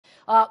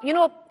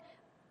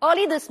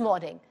Early this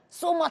morning,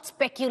 so much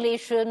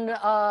speculation,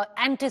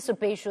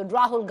 anticipation,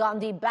 Rahul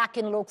Gandhi back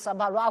in Lok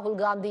Sabha, Rahul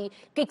Gandhi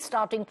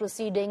kick-starting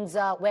proceedings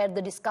where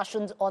the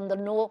discussions on the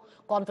no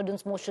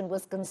confidence motion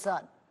was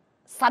concerned.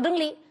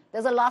 Suddenly,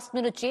 there's a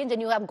last-minute change and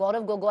you have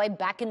Gaurav Gogoi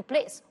back in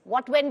place.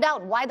 What went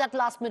down? Why that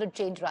last-minute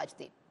change,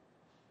 Rajdeep?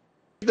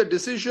 The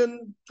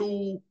decision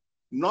to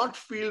not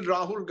field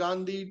Rahul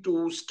Gandhi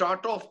to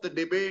start off the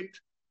debate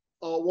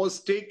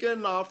was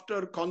taken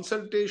after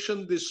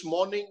consultation this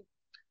morning,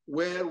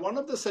 where one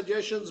of the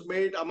suggestions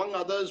made, among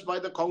others, by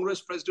the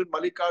Congress President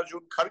Mallikarjun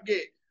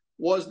Kharge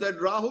was that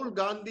Rahul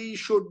Gandhi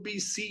should be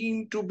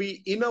seen to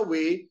be, in a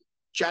way,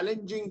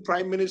 challenging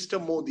Prime Minister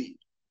Modi.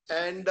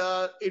 And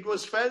it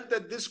was felt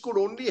that this could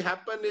only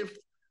happen if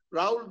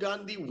Rahul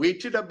Gandhi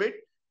waited a bit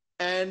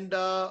and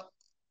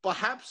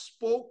perhaps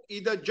spoke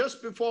either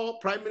just before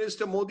Prime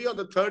Minister Modi on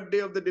the third day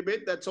of the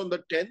debate, that's on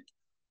the 10th,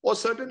 or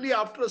certainly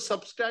after a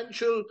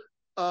substantial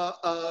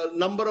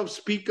number of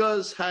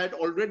speakers had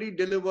already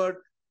delivered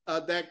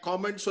their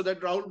comments so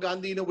that Rahul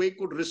Gandhi in a way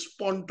could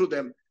respond to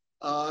them,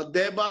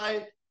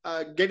 thereby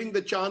getting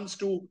the chance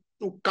to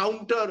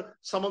counter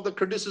some of the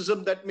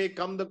criticism that may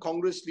come the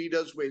Congress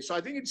leaders' way. So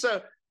I think it's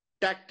a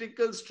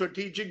tactical,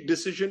 strategic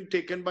decision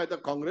taken by the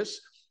Congress.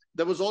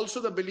 There was also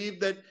the belief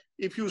that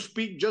if you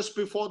speak just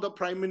before the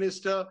Prime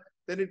Minister,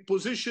 then it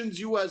positions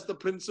you as the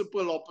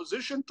principal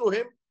opposition to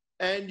him,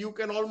 and you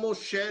can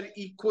almost share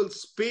equal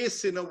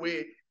space in a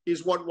way,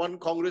 is what one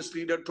Congress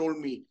leader told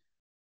me.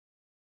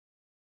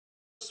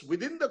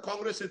 Within the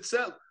Congress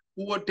itself,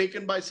 who were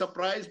taken by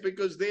surprise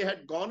because they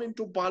had gone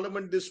into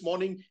Parliament this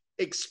morning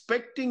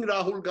expecting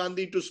Rahul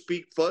Gandhi to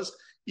speak first.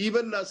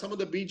 Even some of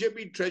the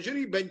BJP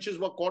treasury benches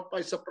were caught by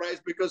surprise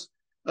because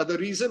the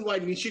reason why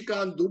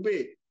Nishikant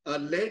Dubey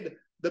led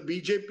the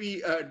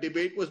BJP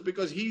debate was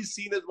because he's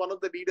seen as one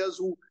of the leaders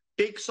who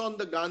takes on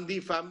the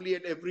Gandhi family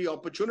at every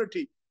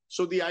opportunity.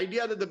 So the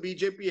idea that the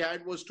BJP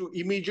had was to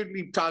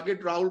immediately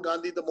target Rahul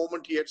Gandhi the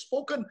moment he had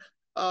spoken,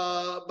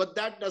 but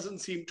that doesn't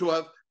seem to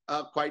have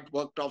quite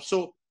worked off.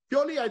 So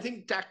purely, I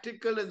think,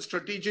 tactical and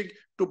strategic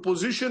to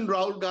position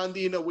Rahul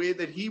Gandhi in a way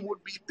that he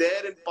would be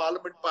there in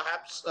Parliament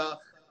perhaps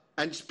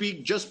and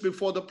speak just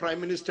before the Prime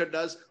Minister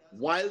does,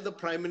 while the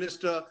Prime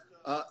Minister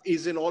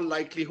is in all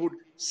likelihood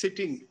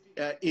sitting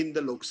in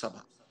the Lok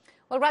Sabha.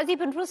 Well,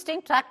 Rajdeep,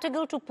 interesting,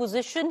 tactical to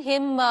position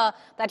him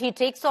that he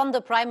takes on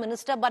the Prime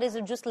Minister, but is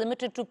it just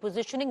limited to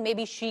positioning,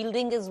 maybe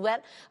shielding as well?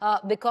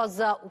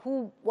 Because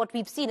what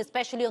we've seen,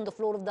 especially on the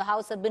floor of the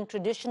House, have been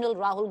traditional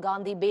Rahul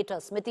Gandhi beta,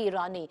 Smriti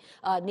Irani,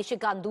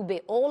 Nishikant Dubey.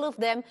 All of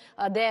them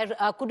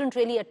couldn't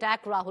really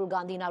attack Rahul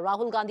Gandhi. Now,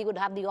 Rahul Gandhi would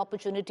have the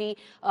opportunity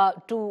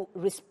to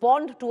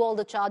respond to all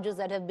the charges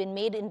that have been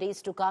made in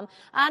days to come.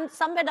 And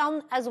somewhere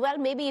down as well,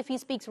 maybe if he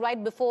speaks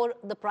right before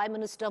the Prime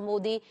Minister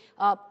Modi,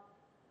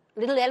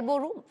 little elbow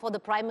room for the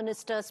Prime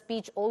Minister's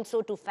speech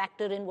also to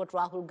factor in what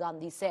Rahul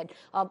Gandhi said.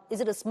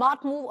 Is it a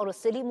smart move or a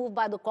silly move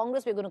by the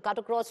Congress? We're going to cut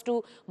across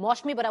to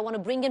Maushmi, but I want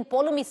to bring in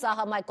Poulomi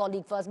Saha, my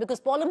colleague, first,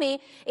 because Poulomi,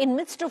 in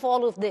midst of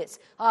all of this,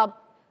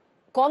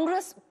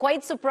 Congress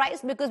quite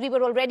surprised because we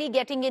were already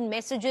getting in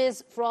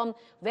messages from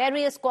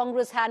various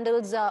Congress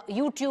handles,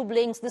 YouTube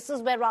links. This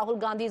is where Rahul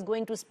Gandhi is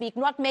going to speak.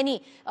 Not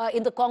many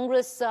in the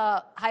Congress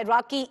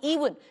hierarchy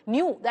even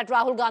knew that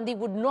Rahul Gandhi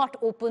would not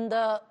open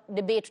the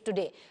debate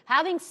today.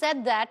 Having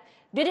said that,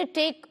 did it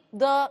take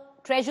the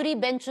Treasury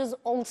benches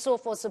also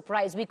for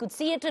surprise? We could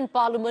see it in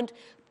Parliament.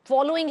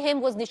 Following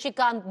him was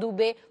Nishikant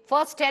Dubey.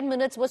 First 10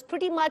 minutes was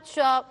pretty much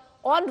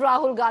on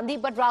Rahul Gandhi,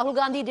 but Rahul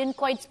Gandhi didn't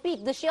quite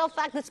speak. The sheer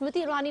fact that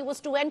Smriti Irani was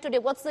to end today,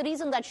 what's the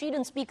reason that she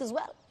didn't speak as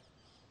well?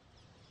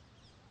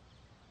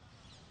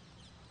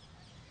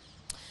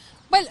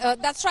 Well,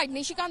 that's right.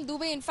 Nishikant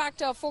Dubey, in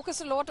fact,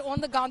 focused a lot on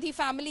the Gandhi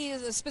family,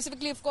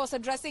 specifically, of course,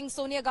 addressing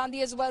Sonia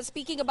Gandhi as well,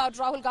 speaking about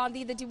Rahul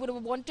Gandhi, that he would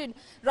have wanted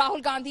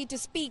Rahul Gandhi to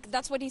speak.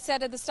 That's what he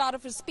said at the start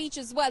of his speech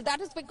as well.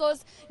 That is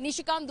because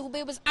Nishikant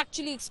Dubey was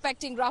actually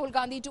expecting Rahul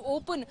Gandhi to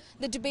open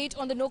the debate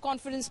on the no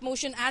confidence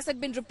motion, as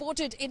had been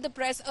reported in the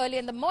press early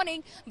in the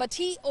morning. But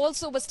he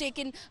also was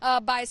taken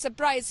by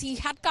surprise. He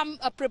had come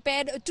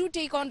prepared to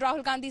take on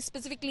Rahul Gandhi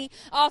specifically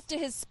after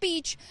his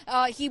speech.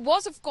 He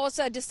was, of course,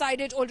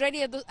 decided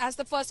already as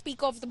the first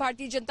speaker of the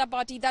Bharatiya Janata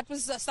Party. That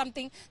was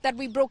something that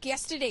we broke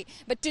yesterday.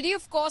 But today,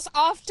 of course,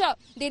 after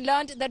they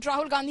learned that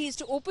Rahul Gandhi is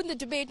to open the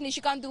debate,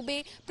 Nishikant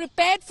Dubey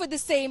prepared for the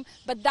same,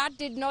 but that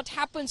did not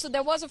happen. So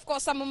there was, of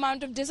course, some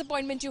amount of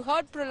disappointment. You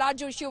heard Prahlad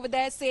Joshi over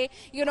there say,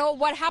 you know,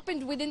 what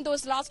happened within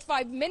those last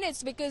 5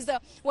 minutes, because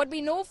what we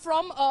know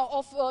from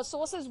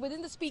sources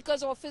within the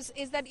Speaker's office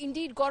is that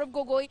indeed Gaurav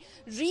Gogoi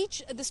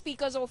reached the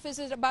Speaker's office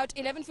at about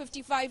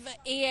 11:55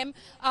 a.m.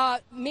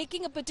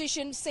 Making a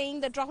petition saying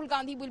that Rahul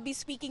Gandhi will be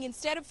speaking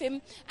instead of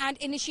him and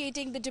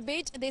initiating the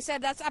debate. They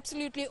said that's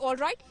absolutely all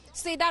right.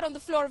 Say that on the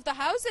floor of the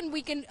House and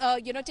we can,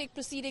 take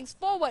proceedings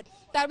forward.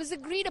 That was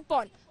agreed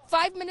upon.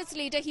 5 minutes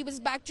later, he was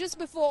back just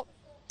before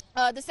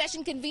the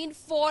session convened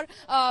for,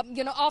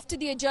 after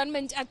the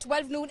adjournment at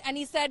 12 noon, and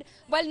he said,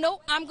 well,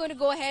 no, I'm going to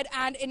go ahead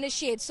and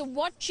initiate. So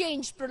what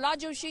changed? Prahlad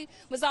Joshi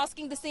was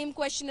asking the same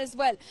question as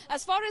well.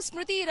 As far as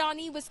Smriti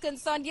Irani was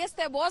concerned, yes,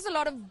 there was a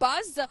lot of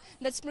buzz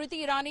that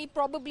Smriti Irani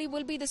probably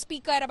will be the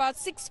speaker at about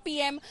 6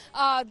 p.m.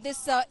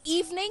 This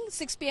evening.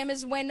 6 p.m.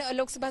 is when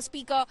Lok Sabha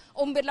Speaker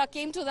Om Birla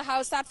came to the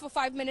House, sat for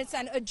 5 minutes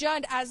and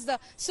adjourned as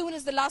soon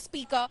as the last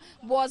speaker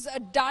was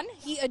done.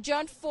 He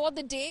adjourned for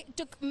the day,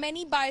 took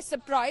many by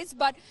surprise,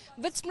 but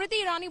with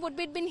Smriti Irani, what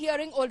we've been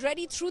hearing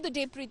already through the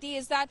day, Preeti,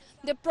 is that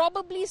they're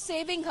probably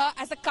saving her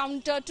as a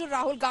counter to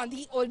Rahul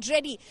Gandhi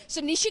already.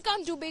 So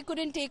Nishikant Dubey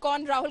couldn't take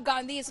on Rahul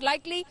Gandhi. It's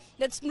likely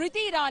that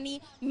Smriti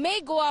Irani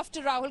may go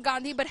after Rahul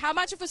Gandhi, but how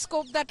much of a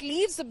scope that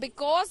leaves,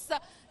 because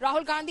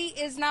Rahul Gandhi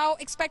is now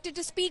expected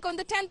to speak on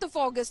the 10th of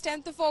August.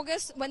 10th of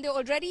August, when they're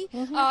already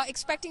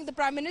expecting the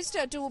Prime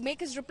Minister to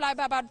make his reply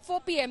by about 4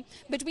 p.m.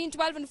 Between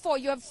 12 and 4,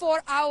 you have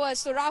 4 hours.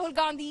 So Rahul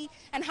Gandhi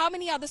and how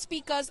many other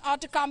speakers are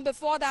to come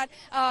before that,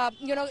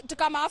 to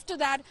come after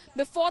that,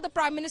 before the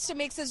Prime Minister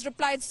makes his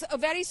reply. It's a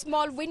very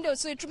small window.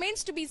 So it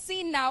remains to be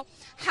seen now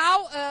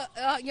how,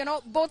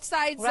 both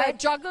sides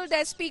juggle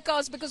their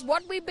speakers, because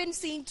what we've been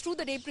seeing through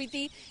the day,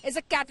 Preeti, is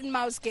a cat and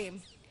mouse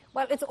game.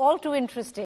 Well, it's all too interesting.